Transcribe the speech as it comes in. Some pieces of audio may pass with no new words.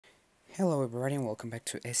Hello everybody and welcome back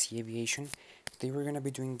to SE Aviation. Today we're going to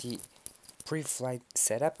be doing the pre-flight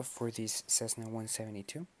setup for this Cessna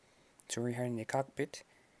 172. So we're here in the cockpit,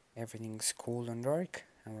 everything's cool and dark,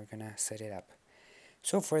 and we're going to set it up.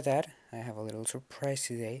 So for that, I have a little surprise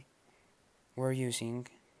today. We're using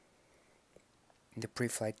the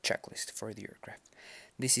pre-flight checklist for the aircraft.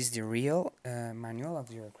 This is the real manual of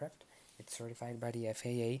the aircraft. It's certified by the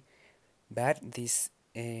FAA, but this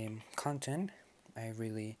content I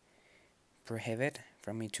really prohibit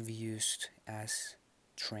from it to be used as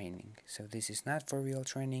training. So this is not for real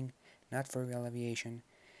training, not for real aviation,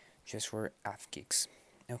 just for AF gigs.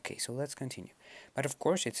 Okay, so let's continue. But of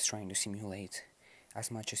course it's trying to simulate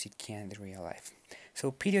as much as it can the real life.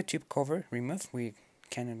 So PTO tube cover removed. We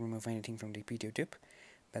cannot remove anything from the PTO tube,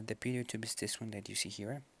 but the PTO tube is this one that you see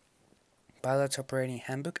here. Pilot's operating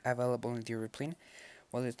handbook available in the airplane.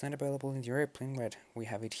 Well, it's not available in the airplane, but we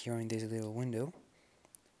have it here in this little window.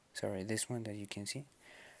 Sorry, this one that you can see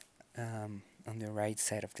on the right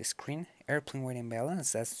side of the screen. Airplane weight and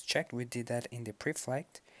balance, that's checked. We did that in the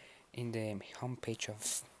pre-flight in the home page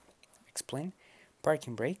of Explain.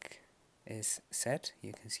 Parking brake is set.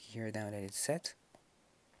 You can see here now that it's set.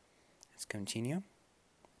 Let's continue.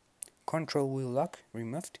 Control wheel lock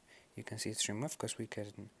removed. You can see it's removed because we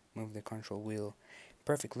can move the control wheel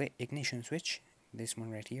perfectly. Ignition switch, this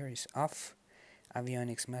one right here, is off.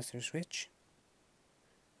 Avionics master switch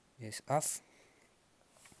is off.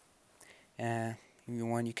 If you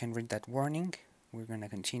want, you can read that warning. We're gonna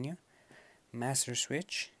continue. Master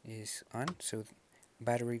switch is on, so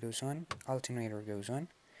battery goes on, alternator goes on.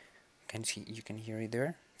 You can hear it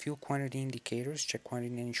there. Fuel quantity indicators, check quantity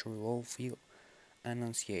and ensure low fuel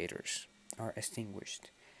annunciators are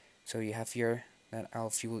extinguished. So you have here that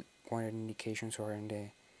our fuel quantity indications are in the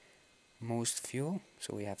most fuel,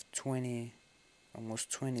 so we have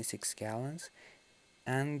almost 26 gallons.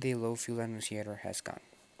 And the low fuel annunciator has gone.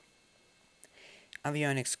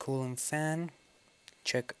 Avionics cooling fan,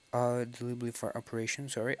 check delivery for operation.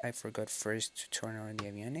 Sorry, I forgot first to turn on the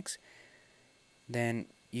avionics. Then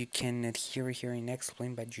you can hear here in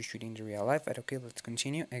Explain, but you should in the real life. But okay, let's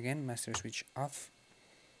continue. Again, master switch off.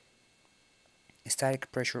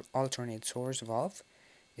 Static pressure alternate source valve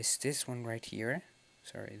is this one right here.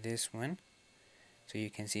 Sorry, this one. So you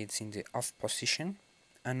can see it's in the off position.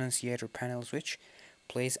 Annunciator panel switch.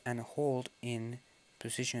 Place and hold in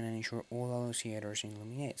position and ensure all annunciators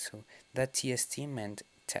illuminate. So that TST meant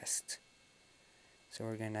test. So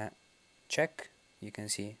we're gonna check. You can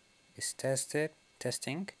see it's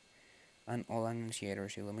testing, and all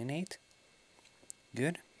annunciators illuminate.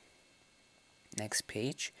 Good. Next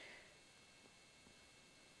page.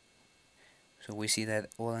 So we see that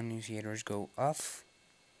all annunciators go off.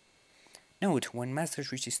 Note, when master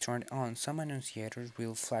switch is turned on, some annunciators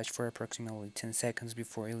will flash for approximately 10 seconds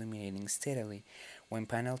before illuminating steadily. When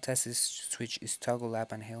panel test switch is toggled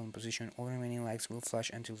up and held in position, all remaining lights will flash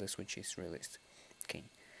until the switch is released. Okay.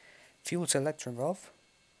 Fuel selector valve,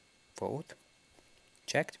 both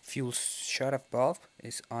checked. Fuel shut-off valve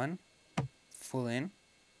is on, full in.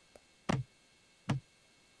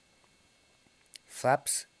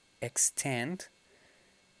 Flaps extend.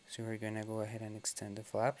 So we're gonna go ahead and extend the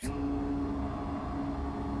flaps.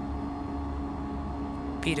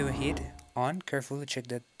 Pitot heat on. Carefully check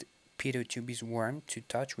that pitot tube is warm to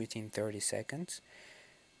touch within 30 seconds.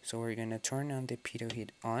 So we're gonna turn on the pitot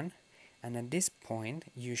heat on, and at this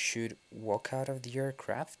point you should walk out of the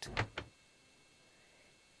aircraft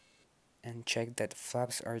and check that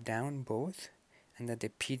flaps are down both, and that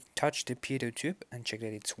touch the pitot tube and check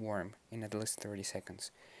that it's warm in at least 30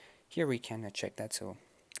 seconds. Here we cannot check that, so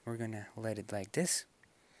we're gonna let it like this.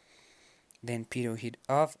 Then pitot heat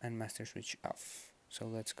off and master switch off. So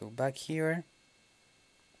let's go back here.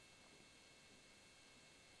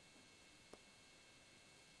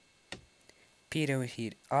 Pitot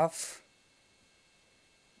heat off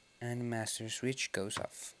and master switch goes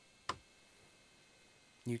off.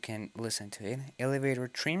 You can listen to it. Elevator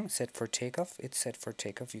trim set for takeoff. It's set for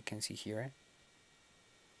takeoff, you can see here.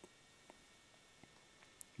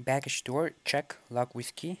 Baggage door check, lock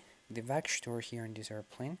with key. The baggage door here in this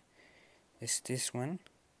airplane is this one.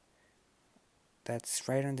 That's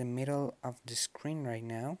right in the middle of the screen right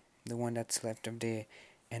now, the one that's left of the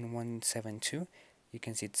N172. You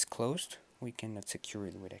can see it's closed. We cannot secure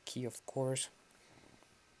it with a key, of course.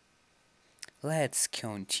 Let's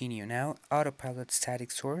continue now. Autopilot static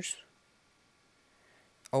source.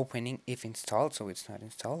 Opening if installed, so it's not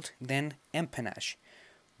installed. Then empennage.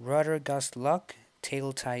 Rudder gust lock,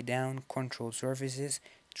 tail tie down, control surfaces,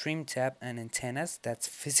 trim tab, and antennas. That's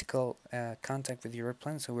physical contact with the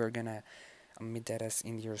airplane, so we're gonna admit that as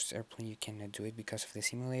in your airplane you cannot do it because of the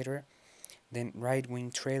simulator. then right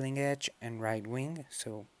wing trailing edge and right wing,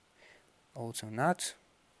 so also not,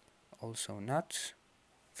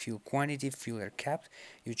 fuel quantity, fuel air cap,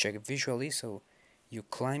 you check visually, so you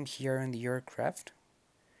climb here on the aircraft,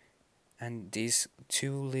 and these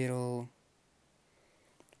two little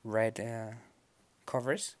red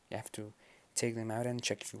covers, you have to take them out and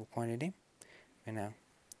check fuel quantity. And now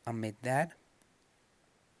omit that.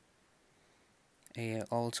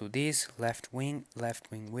 Also this left wing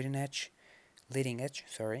leading edge,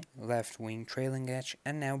 left wing trailing edge,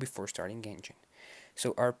 and now before starting engine.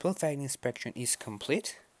 So our Preflight inspection is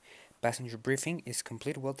complete. Passenger briefing is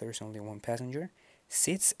complete. Well, there's only one passenger.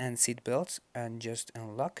 Seats and seat belts and just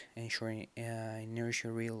unlock, ensuring inertia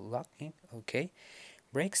reel locking. Okay.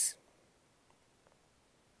 Brakes.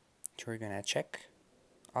 So we're gonna check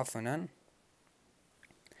off and on.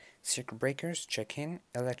 Circuit breakers, check in.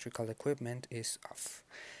 Electrical equipment is off.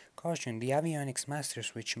 Caution, the avionics master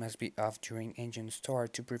switch must be off during engine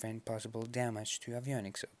start to prevent possible damage to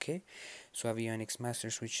avionics. Okay, so avionics master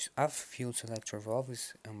switch is off. Fuel selector valve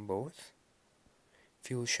is on both.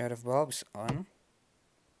 Fuel shutoff valves on.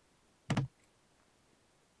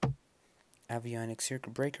 Avionics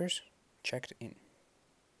circuit breakers checked in.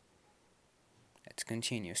 Let's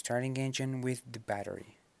continue. Starting engine with the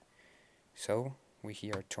battery. So we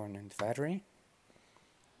here turn on the battery.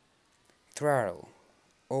 Throttle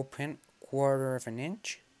open 1/4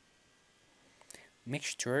 inch.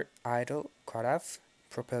 Mixture idle cut off.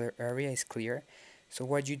 Propeller area is clear. So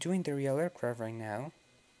what you do in the real aircraft right now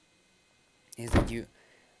is that you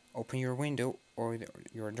open your window or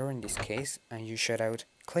your door in this case, and you shout out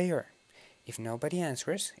clear. If nobody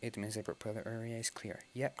answers, it means the propeller area is clear.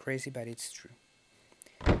 Yeah, crazy, but it's true.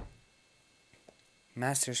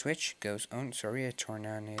 Master switch goes on. Sorry, I turned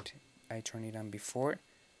it on before.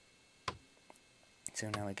 So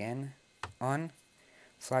now again, on.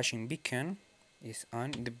 Flashing beacon is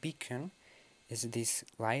on. The beacon is this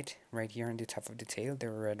light right here on the top of the tail, the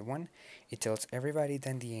red one. It tells everybody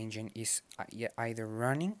that the engine is either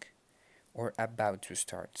running or about to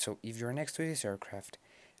start. So if you're next to this aircraft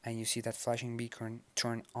and you see that flashing beacon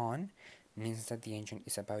turn on, means that the engine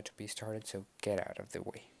is about to be started, so get out of the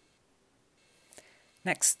way.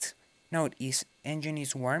 Next, note is engine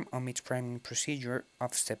is warm, omit priming procedure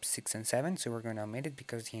of steps 6 and 7, so we're going to omit it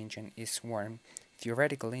because the engine is warm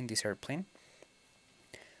theoretically in this airplane.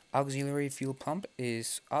 Auxiliary fuel pump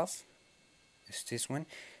is off. It's this one.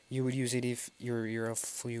 You would use it if your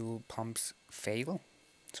fuel pumps fail.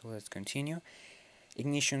 So let's continue.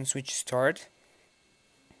 Ignition switch start.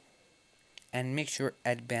 And make sure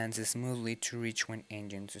advances smoothly to reach when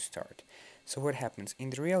engine to start. So what happens? In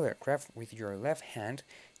the real aircraft, with your left hand,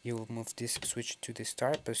 you will move this switch to the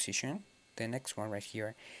start position, the next one right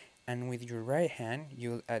here, and with your right hand,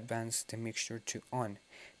 you'll advance the mixture to on.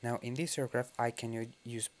 Now in this aircraft, I cannot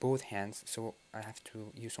use both hands, so I have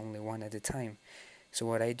to use only one at a time. So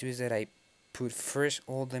what I do is that I put first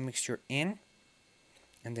all the mixture in,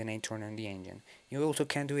 and then I turn on the engine. You also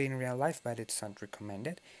can do it in real life, but it's not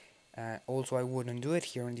recommended. Also, I wouldn't do it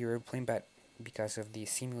here on the airplane, but because of the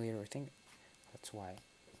simulator thing, that's why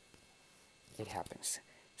it happens.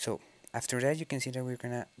 So after that, you can see that we're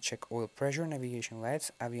gonna check oil pressure, navigation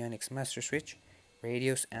lights, avionics master switch,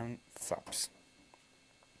 radios, and flaps.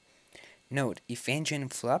 Note, if engine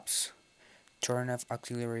flaps, turn off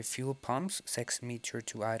auxiliary fuel pumps, 6 meter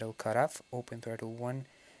to idle cutoff, open throttle 1,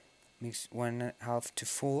 mix 1/2 to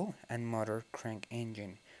full, and motor crank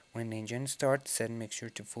engine. When engine starts, set mixture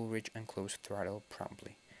to full reach and close throttle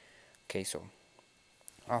promptly. Okay, so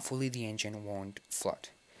hopefully the engine won't flood.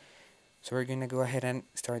 So we're gonna go ahead and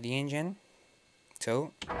start the engine.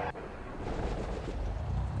 So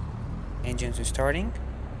engines are starting.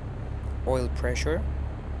 Oil pressure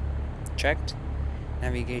checked.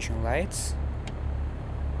 Navigation lights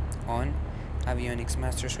on. Avionics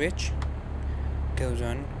master switch goes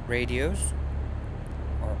on. Radios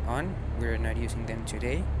are on. We're not using them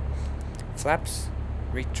today. Flaps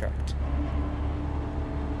retract.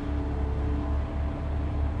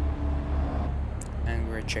 And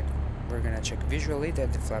we're gonna check visually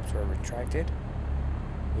that the flaps were retracted,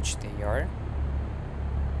 which they are.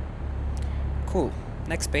 Cool.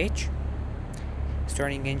 Next page.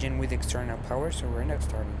 Starting engine with external power. So we're not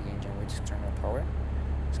starting the engine with external power.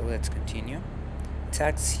 So let's continue.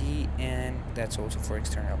 Taxi, and that's also for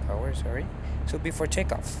external power, sorry. So before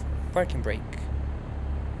takeoff, parking brake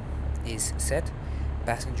is set.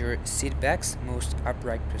 Passenger seat backs, most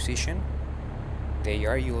upright position. They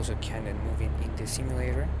are. You also can move in the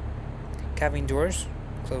simulator. Cabin doors,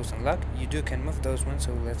 close and lock. You can move those ones,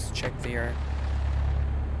 so let's check they are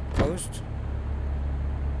closed.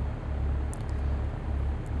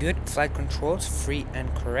 good. Flight controls, free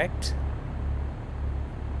and correct.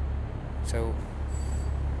 So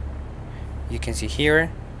you can see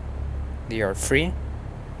here they are free.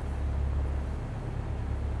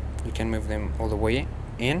 You can move them all the way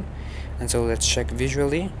in. And so let's check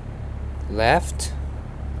visually. Left,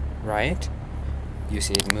 right, you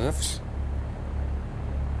see it moves.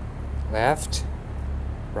 Left,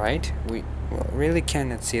 right, we really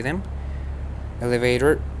cannot see them.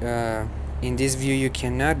 Elevator, in this view you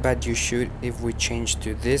cannot, but you should if we change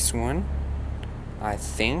to this one, I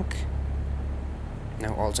think.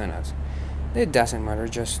 No, also not. It doesn't matter,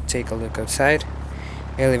 just take a look outside.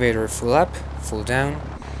 Elevator full up, full down.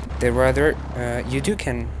 The rudder, you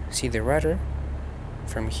can see the rudder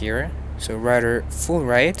from here. So rudder full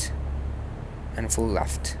right and full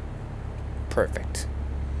left. Perfect.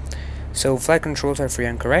 So flight controls are free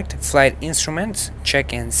and correct. Flight instruments,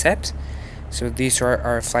 check and set. So these are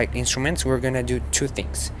our flight instruments. We're gonna do two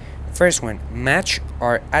things. First one, match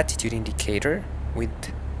our attitude indicator with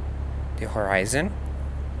the horizon.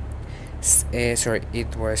 Sorry,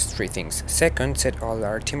 it was three things. Second, set all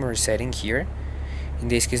our altimeter setting here. In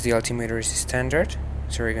this case, the altimeter is standard,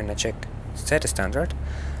 so we're gonna check set a standard.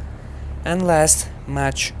 And last,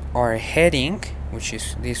 match our heading, which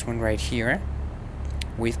is this one right here,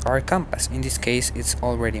 with our compass. In this case, it's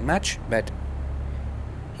already matched, but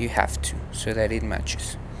you have to, so that it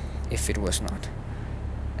matches if it was not.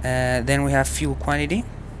 Then we have fuel quantity,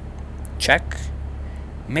 check.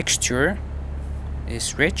 Mixture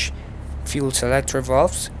is rich. Fuel selector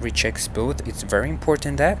valves, rechecks both, it's very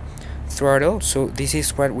important that. Throttle, so this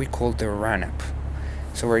is what we call the run-up.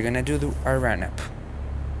 So we're gonna do our run-up.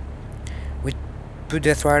 We put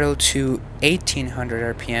the throttle to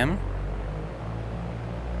 1800 RPM.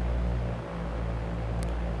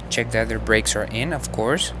 Check that the brakes are in, of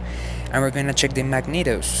course. And we're gonna check the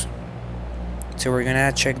magnetos. So we're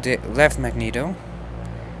gonna check the left magneto.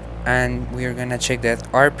 And we're gonna check that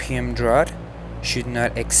RPM draw should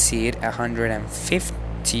not exceed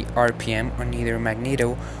 150 RPM on either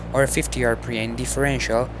magneto or 50 RPM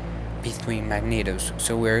differential between magnetos.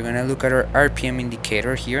 So we're gonna look at our RPM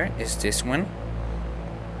indicator here, is this one.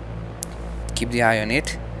 Keep the eye on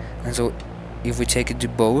it. And so if we take it to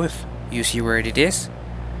both, you see where it is.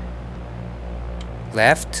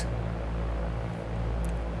 Left.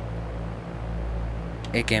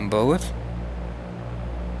 Again both.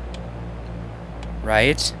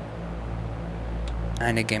 Right.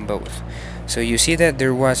 And again both. So you see that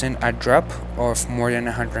there wasn't a drop of more than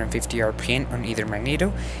 150 RPM on either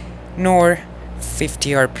magneto, nor 50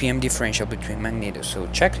 RPM differential between magnetos. So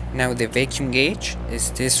check. Now the vacuum gauge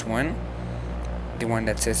is this one, the one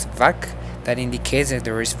that says vac, that indicates that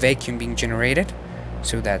there is vacuum being generated,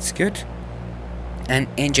 so that's good. And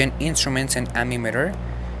engine instruments and ammeter.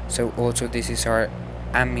 So also this is our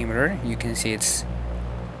ammeter, you can see it's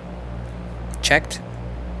checked.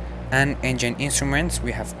 And engine instruments,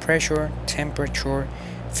 we have pressure, temperature,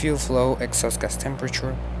 fuel flow, exhaust gas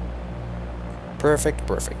temperature. Perfect,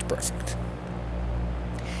 perfect, perfect.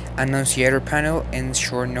 Annunciator panel,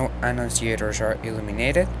 ensure no annunciators are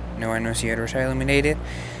illuminated. No annunciators are illuminated.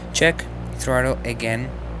 Check. Throttle again,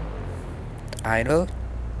 idle,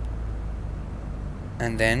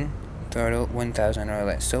 and then throttle 1000 or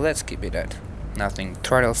less. So let's keep it at nothing.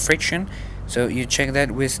 Throttle friction. So you check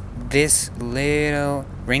that with this little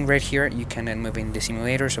ring right here. You cannot move in the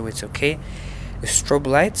simulator, so it's okay. The strobe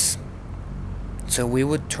lights. So we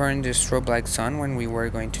would turn the strobe lights on when we were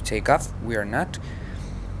going to take off. We are not.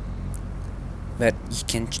 But you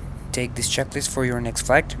can take this checklist for your next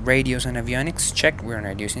flight. Radios and avionics, check. We are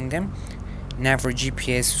not using them. Nav or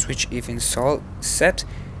GPS switch if installed, set.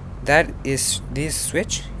 That is this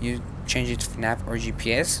switch. You change it to nav or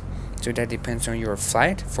GPS. So that depends on your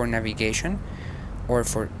flight for navigation or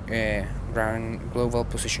for ground global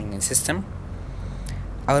positioning system.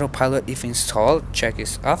 Autopilot if installed, check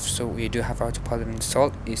is off. So we do have autopilot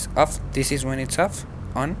installed, is off. This is when it's off,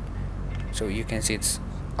 on. So you can see it's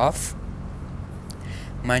off.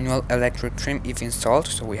 Manual electric trim if installed,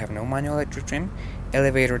 so we have no manual electric trim.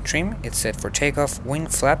 Elevator trim, it's set for takeoff. Wing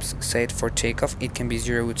flaps, set for takeoff. It can be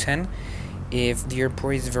 0 to 10. If the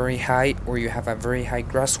airport is very high or you have a very high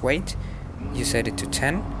gross weight, you set it to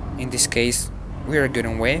 10. In this case, we are good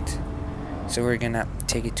on weight, so we're gonna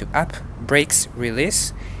take it to up. Brakes,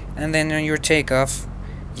 release, and then on your takeoff,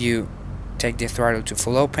 you take the throttle to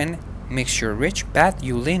full open. Mixture rich, but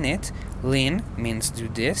you lean it. Lean means do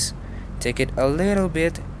this. Take it a little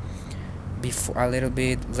bit before, a little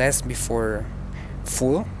bit less before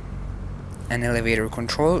full. And elevator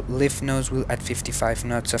control, lift nose wheel at 55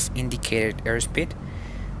 knots of indicated airspeed.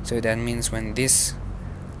 So that means when this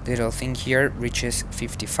little thing here reaches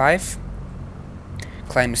 55.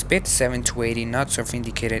 Climb speed 7 to 80 knots of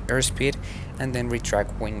indicated airspeed, and then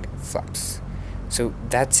retract wing flaps. So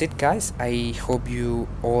that's it, guys. I hope you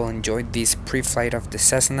all enjoyed this pre-flight of the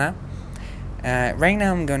Cessna. Right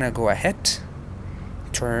now I'm gonna go ahead,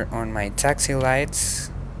 turn on my taxi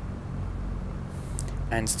lights,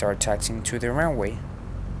 and start taxiing to the runway.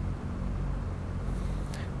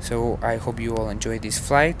 So I hope you all enjoyed this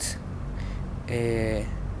flight,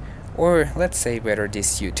 or let's say better,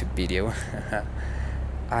 this YouTube video.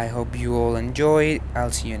 I hope you all enjoyed.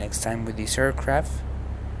 I'll see you next time with this aircraft.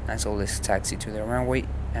 As always, taxi to the runway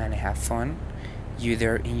and have fun. You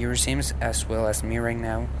there in your sims as well as me right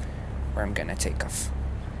now, where I'm gonna take off.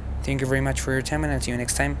 Thank you very much for your time, and I'll see you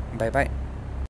next time. Bye bye.